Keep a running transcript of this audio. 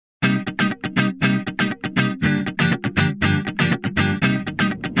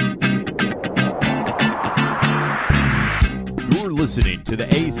listening to the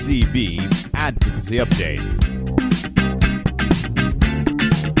ACB Advocacy Update.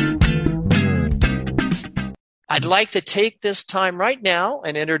 I'd like to take this time right now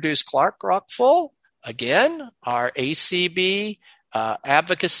and introduce Clark Rockfull, again, our ACB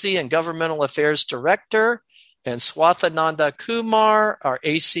Advocacy and Governmental Affairs Director, and Swatha Nanda Kumar, our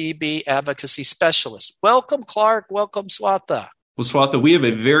ACB Advocacy Specialist. Welcome, Clark. Welcome, Swatha. Well, Swatha, we have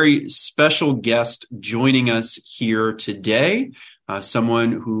a very special guest joining us here today,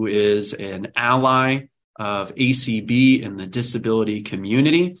 someone who is an ally of ACB in the disability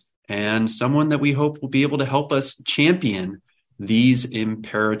community, and someone that we hope will be able to help us champion these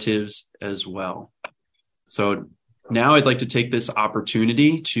imperatives as well. So now I'd like to take this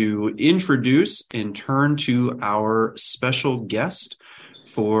opportunity to introduce and turn to our special guest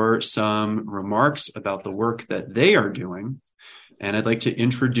for some remarks about the work that they are doing. And I'd like to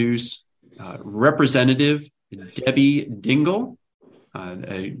introduce Representative Debbie Dingell,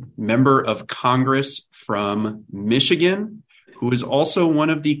 a member of Congress from Michigan, who is also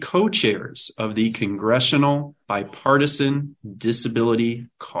one of the co-chairs of the Congressional Bipartisan Disability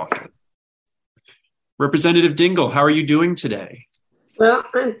Caucus. Representative Dingell, how are you doing today? Well,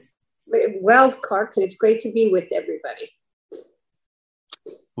 I'm well, Clark, and it's great to be with everybody.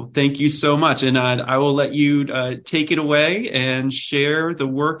 Well, thank you so much. And I will let you take it away and share the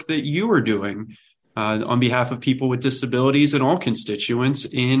work that you are doing on behalf of people with disabilities and all constituents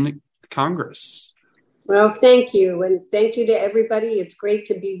in Congress. Well, thank you. And thank you to everybody. It's great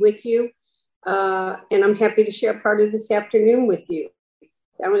to be with you. And I'm happy to share part of this afternoon with you.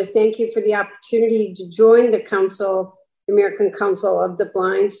 I want to thank you for the opportunity to join the American Council of the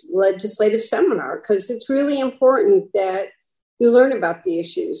Blind's legislative seminar, because it's really important that you learn about the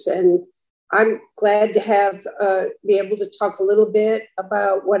issues. And I'm glad to be able to talk a little bit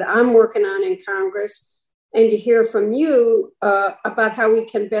about what I'm working on in Congress and to hear from you about how we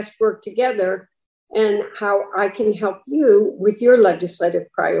can best work together and how I can help you with your legislative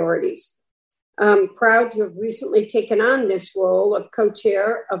priorities. I'm proud to have recently taken on this role of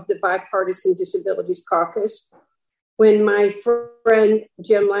co-chair of the Bipartisan Disabilities Caucus. When my friend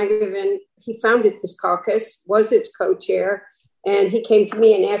Jim Langevin, he founded this caucus, was its co-chair, and he came to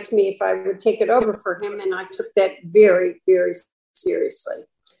me and asked me if I would take it over for him, and I took that very, very seriously.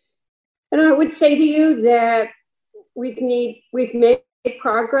 And I would say to you that we've made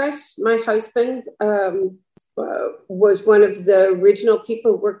progress. My husband was one of the original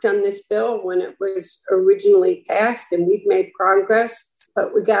people who worked on this bill when it was originally passed, and we've made progress,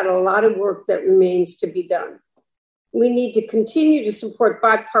 but we got a lot of work that remains to be done. We need to continue to support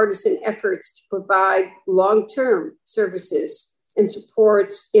bipartisan efforts to provide long-term services and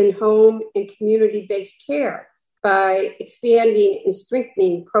supports in home and community-based care by expanding and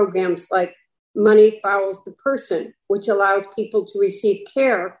strengthening programs like Money Follows the Person, which allows people to receive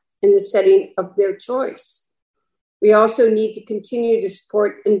care in the setting of their choice. We also need to continue to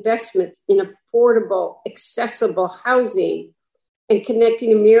support investments in affordable, accessible housing and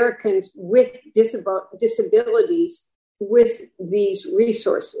connecting Americans with disabilities with these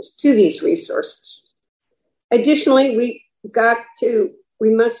resources, to these resources. Additionally, we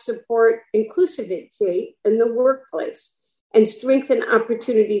must support inclusivity in the workplace and strengthen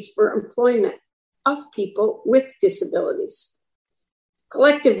opportunities for employment of people with disabilities.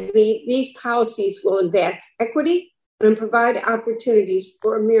 Collectively, these policies will advance equity and provide opportunities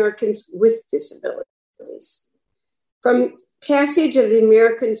for Americans with disabilities. From passage of the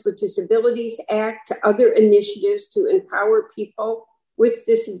Americans with Disabilities Act to other initiatives to empower people with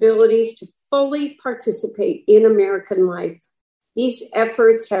disabilities to fully participate in American life, these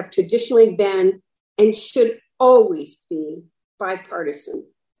efforts have traditionally been and should always be bipartisan.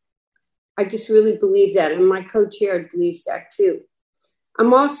 I just really believe that, and my co-chair believes that too.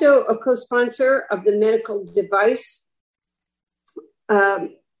 I'm also a co-sponsor of the medical device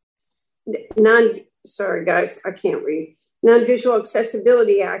Non-Visual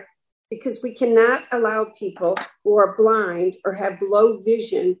Accessibility Act, because we cannot allow people who are blind or have low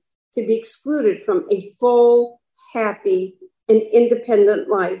vision to be excluded from a full, happy, and independent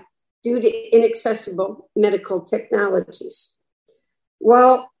life due to inaccessible medical technologies.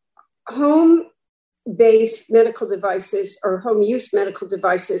 While home-based medical devices or home-use medical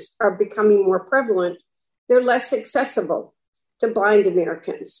devices are becoming more prevalent, they're less accessible to blind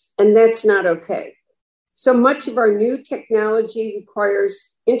Americans, and that's not okay. So much of our new technology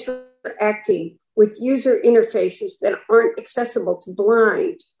requires interacting with user interfaces that aren't accessible to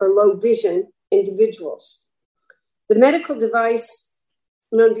blind or low vision individuals. The Medical Device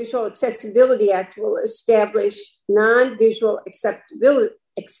Non-Visual Accessibility Act will establish non-visual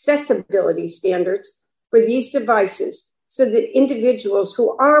accessibility standards for these devices so that individuals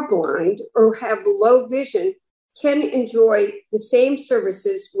who are blind or have low vision can enjoy the same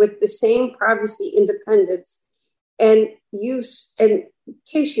services with the same privacy independence and use and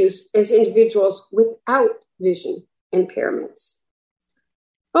case use as individuals without vision impairments.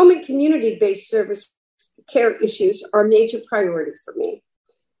 Home and community-based service care issues are a major priority for me,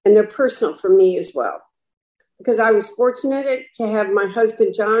 and they're personal for me as well, because I was fortunate to have my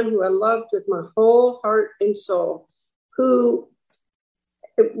husband, John, who I loved with my whole heart and soul, who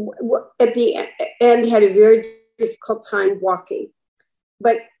at the end had a very difficult time walking,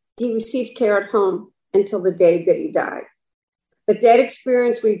 but he received care at home until the day that he died. But that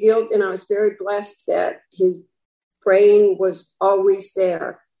experience revealed, and I was very blessed that his brain was always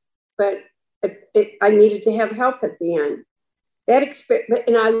there, but I needed to have help at the end.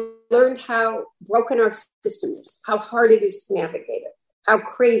 And I learned how broken our system is, how hard it is to navigate it, how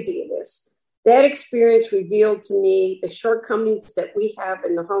crazy it is. That experience revealed to me the shortcomings that we have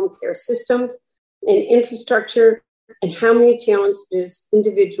in the home care system and infrastructure, and how many challenges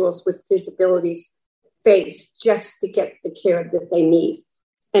individuals with disabilities face just to get the care that they need.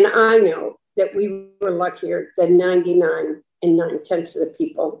 And I know that we were luckier than 99 and 9/10 of the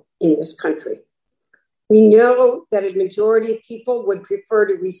people in this country. We know that a majority of people would prefer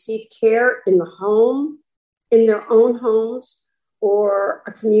to receive care in the home, in their own homes, or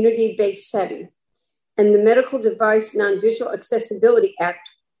a community-based setting. And the Medical Device Non-Visual Accessibility Act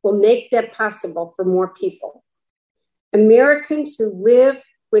will make that possible for more people. Americans who live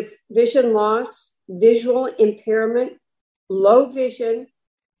with vision loss, visual impairment, low vision,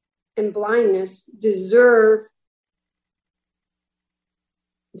 and blindness deserve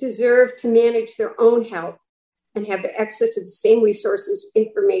to manage their own health and have access to the same resources,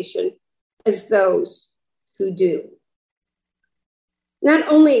 information as those who do. Not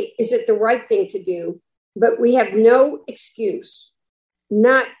only is it the right thing to do, but we have no excuse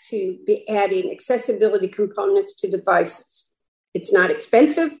not to be adding accessibility components to devices. It's not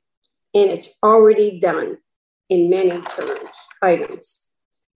expensive, and it's already done in many items.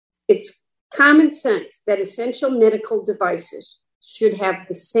 It's common sense that essential medical devices should have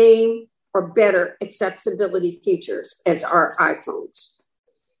the same or better accessibility features as our iPhones.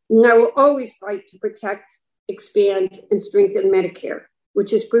 And I will always fight to protect, expand, and strengthen Medicare,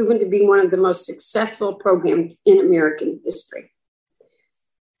 which has proven to be one of the most successful programs in American history.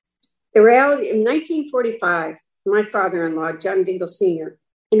 The reality, in 1945, my father-in-law, John Dingell Sr.,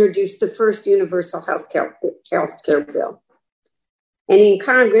 introduced the first universal health care bill. And in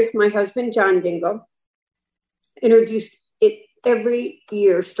Congress, my husband, John Dingell, introduced it every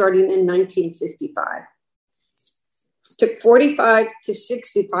year starting in 1955. It took 45 to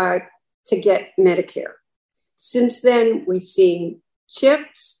 65 to get Medicare. Since then, we've seen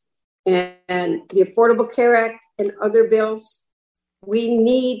CHIPS and the Affordable Care Act and other bills. We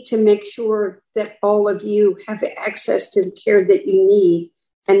need to make sure that all of you have access to the care that you need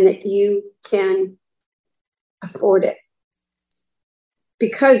and that you can afford it.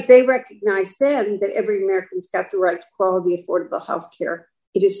 Because they recognize then that every American's got the right to quality, affordable health care.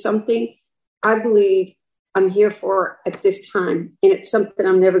 It is something I believe I'm here for at this time, and it's something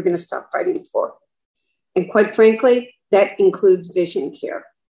I'm never going to stop fighting for. And quite frankly, that includes vision care.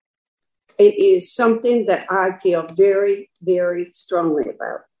 It is something that I feel very, very strongly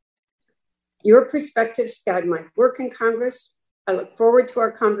about. Your perspectives guide my work in Congress. I look forward to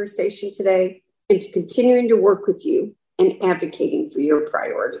our conversation today and to continuing to work with you and advocating for your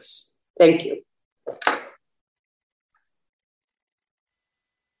priorities. Thank you.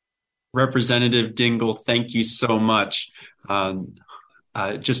 Representative Dingell, thank you so much.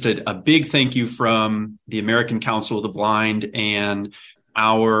 Just a big thank you from the American Council of the Blind and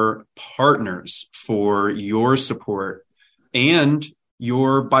our partners for your support and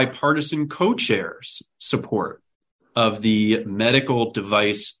your bipartisan co-chairs' support of the Medical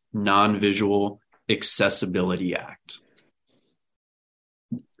Device Non-Visual Accessibility Act.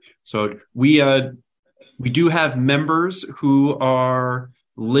 So we do have members who are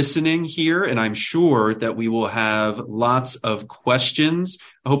listening here, and I'm sure that we will have lots of questions.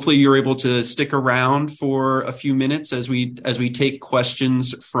 Hopefully you're able to stick around for a few minutes as we take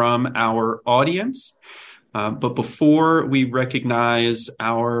questions from our audience. But before we recognize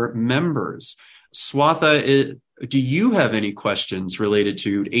our members, Swatha, do you have any questions related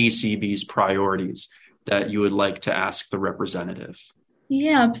to ACB's priorities that you would like to ask the representative?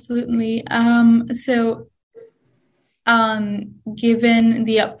 Yeah, absolutely. Given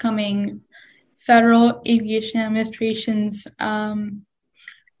the upcoming Federal Aviation Administration's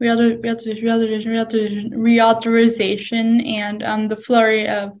reauthorization and the flurry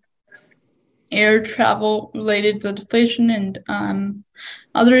of air travel related legislation and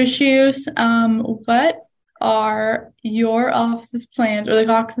other issues. What are your office's plans or the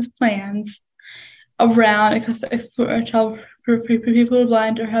caucus's plans around accessible travel for people who are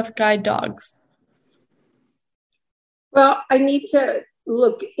blind or have guide dogs? Well, I need to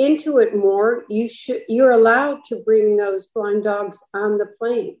look into it more. You're allowed to bring those blind dogs on the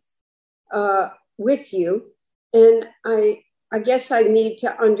plane with you, and I guess I need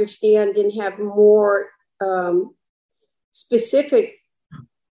to understand and have more specific.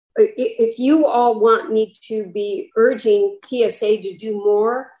 If you all want me to be urging TSA to do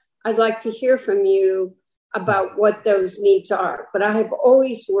more, I'd like to hear from you about what those needs are. But I have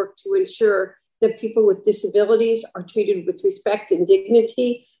always worked to ensure that people with disabilities are treated with respect and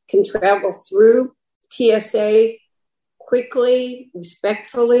dignity, can travel through TSA quickly,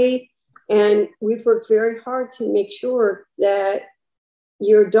 respectfully. And we've worked very hard to make sure that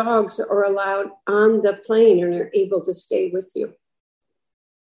your dogs are allowed on the plane and are able to stay with you.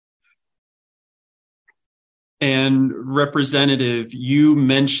 And Representative, you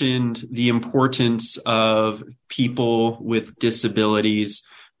mentioned the importance of people with disabilities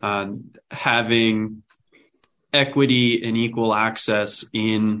having equity and equal access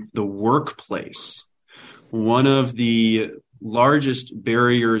in the workplace. One of the largest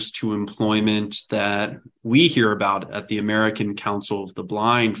barriers to employment that we hear about at the American Council of the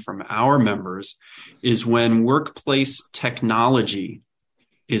Blind from our members is when workplace technology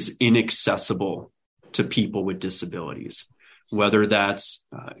is inaccessible to people with disabilities, whether that's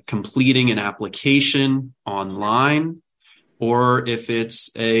completing an application online, or if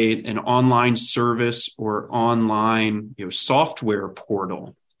it's an online service or online software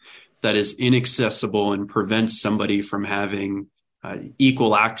portal that is inaccessible and prevents somebody from having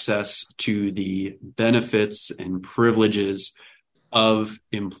equal access to the benefits and privileges of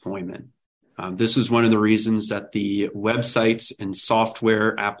employment. This is one of the reasons that the Websites and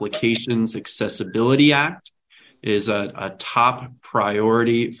Software Applications Accessibility Act is a top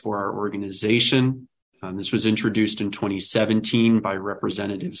priority for our organization. This was introduced in 2017 by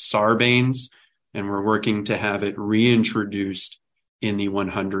Representative Sarbanes, and we're working to have it reintroduced in the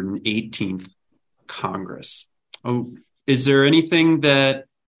 118th Congress. Is there anything that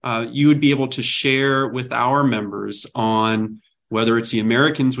you would be able to share with our members on whether it's the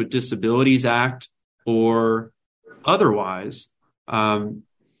Americans with Disabilities Act or otherwise,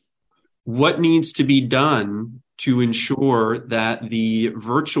 what needs to be done to ensure that the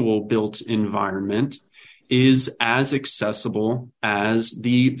virtual built environment is as accessible as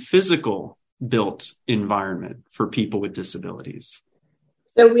the physical built environment for people with disabilities?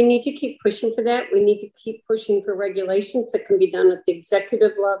 So we need to keep pushing for that. We need to keep pushing for regulations that can be done at the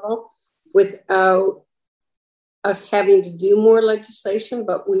executive level without us having to do more legislation,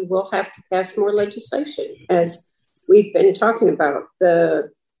 but we will have to pass more legislation, as we've been talking about.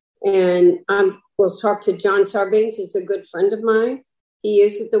 We'll talk to John Sarbanes. He's a good friend of mine. He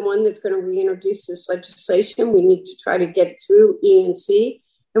is the one that's going to reintroduce this legislation. We need to try to get it through E&C.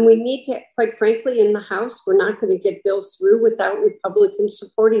 And we need to, quite frankly, in the House, we're not going to get bills through without Republicans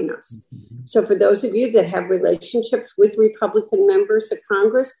supporting us. So for those of you that have relationships with Republican members of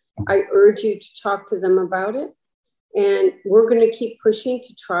Congress, I urge you to talk to them about it. And we're going to keep pushing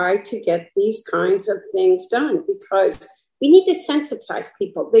to try to get these kinds of things done, because we need to sensitize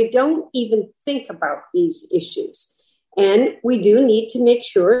people. They don't even think about these issues. And we do need to make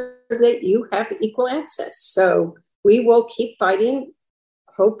sure that you have equal access. So we will keep fighting,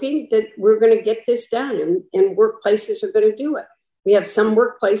 hoping that we're going to get this done, and workplaces are going to do it. We have some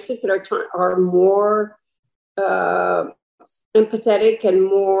workplaces that are more empathetic and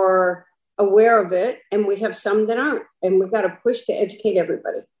more aware of it, and we have some that aren't, and we've got to push to educate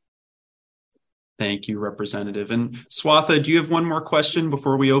everybody. Thank you, Representative. And Swatha, do you have one more question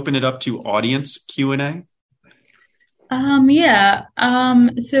before we open it up to audience Q&A?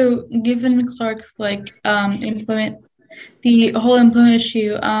 So given Clark's employment, the whole employment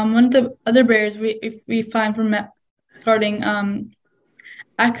issue, one of the other barriers we find regarding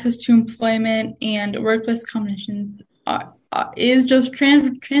access to employment and workplace accommodations is just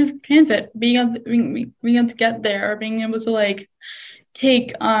transit, being able to get there, or being able to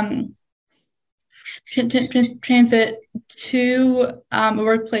take transit to a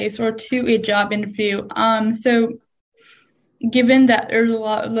workplace or to a job interview. So given that there's a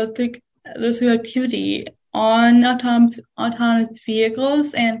lot of lots of activity on autonomous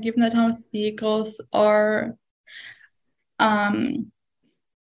vehicles, and given that autonomous vehicles are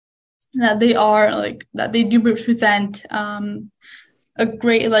that they do represent a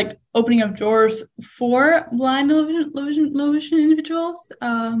great opening of doors for blind low vision individuals.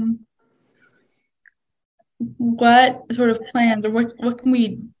 what sort of plans or what can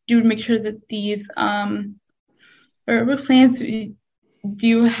we do to make sure that these or what plans do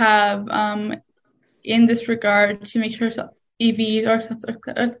you have in this regard to make sure EVs are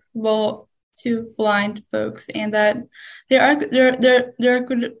accessible to blind folks and that they're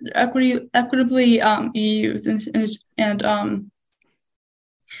equitably used and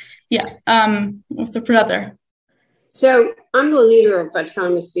what's the other? So I'm the leader of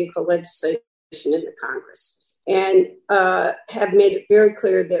autonomous vehicle legislation in the Congress and have made it very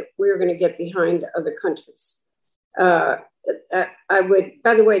clear that we're going to get behind other countries. I would,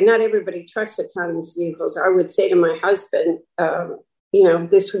 by the way, not everybody trusts autonomous vehicles. I would say to my husband,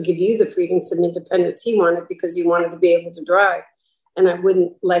 this would give you the freedoms and independence he wanted because he wanted to be able to drive. And I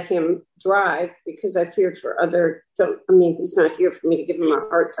wouldn't let him drive because I feared for he's not here for me to give him a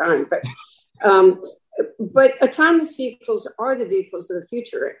hard time. But autonomous vehicles are the vehicles of the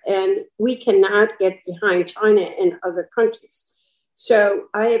future, and we cannot get behind China and other countries. So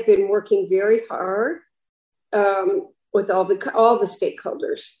I have been working very hard with all the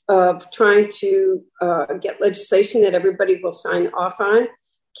stakeholders of trying to get legislation that everybody will sign off on.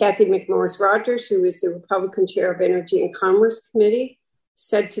 Kathy McMorris Rogers, who is the Republican chair of Energy and Commerce Committee,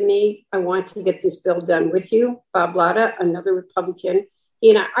 said to me, I want to get this bill done with you. Bob Latta, another Republican.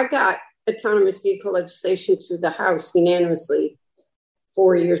 I got autonomous vehicle legislation through the House unanimously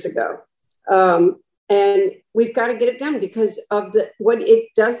 4 years ago. And we've got to get it done because of what it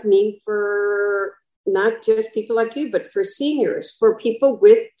does mean for not just people like you, but for seniors, for people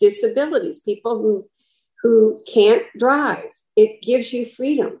with disabilities, people who can't drive. It gives you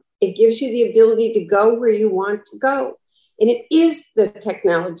freedom. It gives you the ability to go where you want to go. And it is the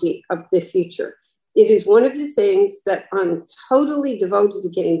technology of the future. It is one of the things that I'm totally devoted to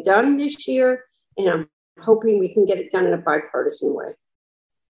getting done this year. And I'm hoping we can get it done in a bipartisan way.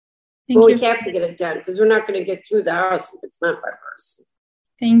 We have to get it done because we're not going to get through the House if it's not bipartisan.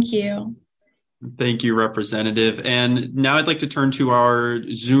 Thank you. Thank you, Representative. And now I'd like to turn to our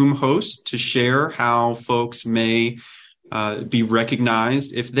Zoom host to share how folks may be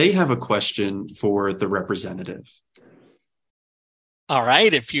recognized if they have a question for the representative. All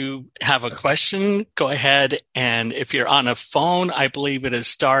right. If you have a question, go ahead. And if you're on a phone, I believe it is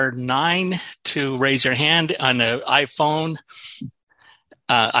 *9 to raise your hand on an iPhone.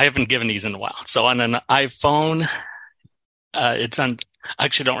 I haven't given these in a while. So on an iPhone, it's on. I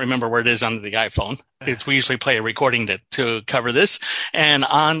actually don't remember where it is on the iPhone. We usually play a recording to cover this. And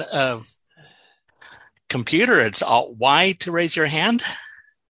on a computer, it's Alt-Y to raise your hand.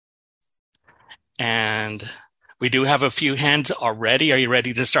 And we do have a few hands already. Are you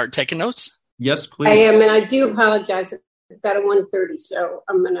ready to start taking notes? Yes, please. I am, and I do apologize. I've got a 1:30, so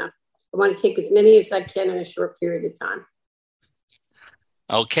I want to take as many as I can in a short period of time.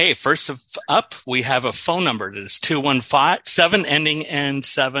 Okay, first up, we have a phone number that is 217 ending in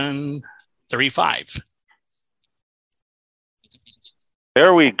 735.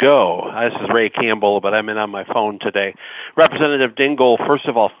 There we go. This is Ray Campbell, but I'm in on my phone today. Representative Dingell, first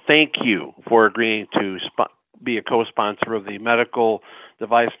of all, thank you for agreeing to be a co-sponsor of the Medical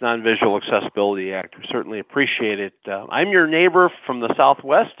Device Non-Visual Accessibility Act. We certainly appreciate it. I'm your neighbor from the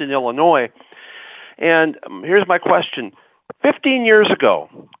Southwest in Illinois, and here's my question. 15 years ago,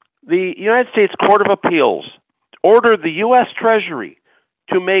 the United States Court of Appeals ordered the U.S. Treasury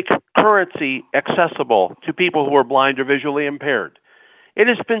to make currency accessible to people who are blind or visually impaired. It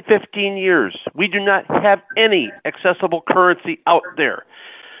has been 15 years. We do not have any accessible currency out there.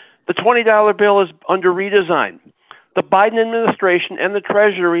 The $20 bill is under redesign. The Biden administration and the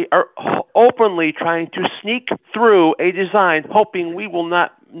Treasury are openly trying to sneak through a design, hoping we will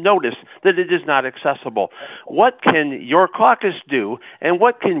not notice that it is not accessible. What can your caucus do, and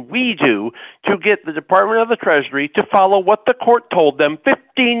what can we do to get the Department of the Treasury to follow what the court told them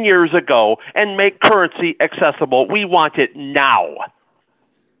 15 years ago and make currency accessible? We want it now.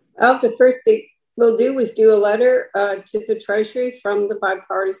 Well, the first thing we'll do is do a letter to the Treasury from the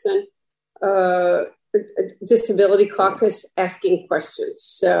bipartisan Disability Caucus asking questions.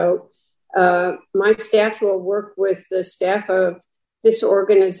 So my staff will work with the staff of this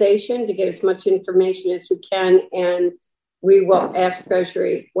organization to get as much information as we can, and we will ask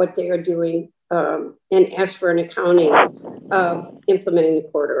Treasury what they are doing and ask for an accounting of implementing the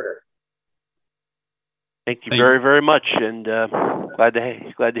court order. Thank you very, very much, and glad to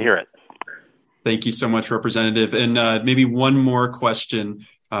hear it. Thank you so much, Representative. And maybe one more question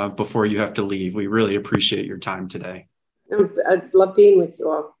before you have to leave. We really appreciate your time today. I love being with you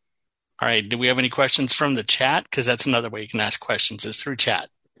all. All right. Do we have any questions from the chat? Because that's another way you can ask questions is through chat.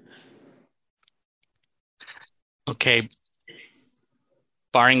 Okay.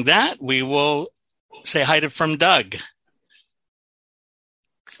 Barring that, we will say hi from Doug.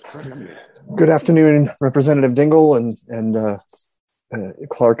 Good afternoon, Representative Dingell and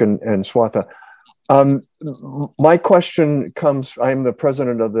Clark and Swatha. My question comes, I'm the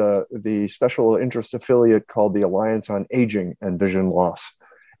president of the special interest affiliate called the Alliance on Aging and Vision Loss.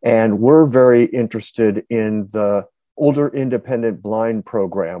 And we're very interested in the Older Independent Blind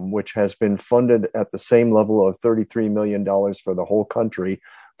program, which has been funded at the same level of $33 million for the whole country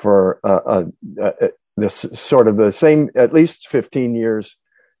for this sort of the same, at least 15 years.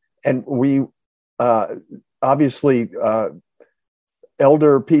 And we obviously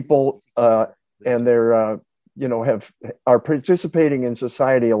elder people and they're are participating in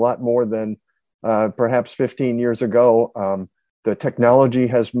society a lot more than perhaps 15 years ago. The technology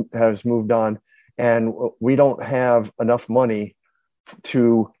has moved on, and we don't have enough money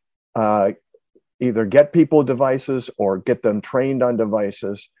to either get people devices or get them trained on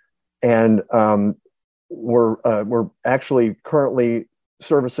devices. And we're actually currently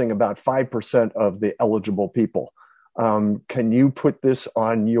servicing about 5% of the eligible people. Can you put this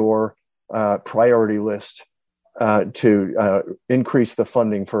on your priority list to increase the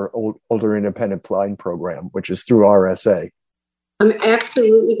funding for Older Independent Blind program, which is through RSA? I'm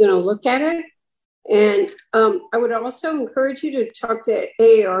absolutely going to look at it. And I would also encourage you to talk to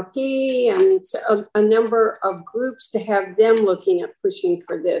AARP and a number of groups to have them looking at pushing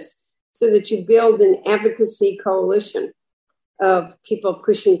for this so that you build an advocacy coalition of people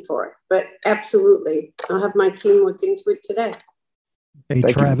pushing for it. But absolutely, I'll have my team look into it today. Hey,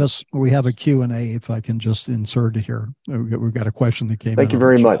 Thank Travis, you. We have a Q&A if I can just insert it here. We've got a question that came in. Thank you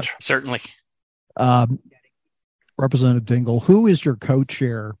very much. Certainly. Representative Dingell, who is your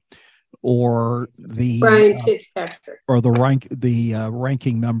co-chair or the Brian Fitzpatrick or the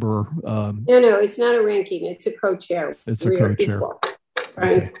ranking member? No, it's not a ranking. It's a co-chair. It's a co-chair.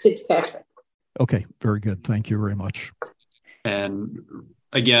 Brian Fitzpatrick. Okay, very good. Thank you very much. And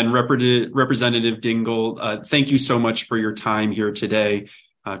again, Representative Dingell, thank you so much for your time here today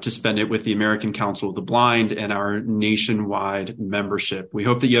to spend it with the American Council of the Blind and our nationwide membership. We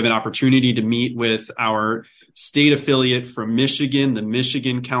hope that you have an opportunity to meet with our state affiliate from Michigan, the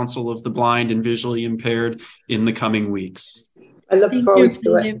Michigan Council of the Blind and Visually Impaired, in the coming weeks. I look forward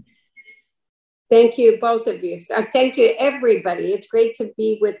to it. Thank you, both of you. Thank you, everybody. It's great to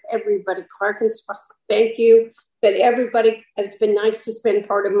be with everybody. Clark and Swatha, thank you. But everybody, it's been nice to spend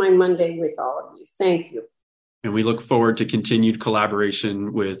part of my Monday with all of you. Thank you. And we look forward to continued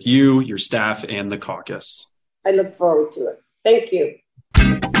collaboration with you, your staff, and the caucus. I look forward to it. Thank you.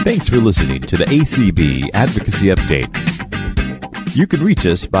 Thanks for listening to the ACB Advocacy Update. You can reach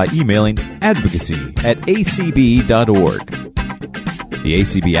us by emailing advocacy@acb.org. The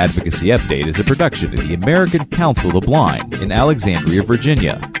ACB Advocacy Update is a production of the American Council of the Blind in Alexandria,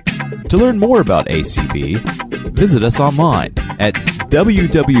 Virginia. To learn more about ACB, visit us online at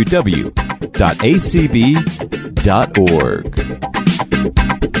www.acb.org.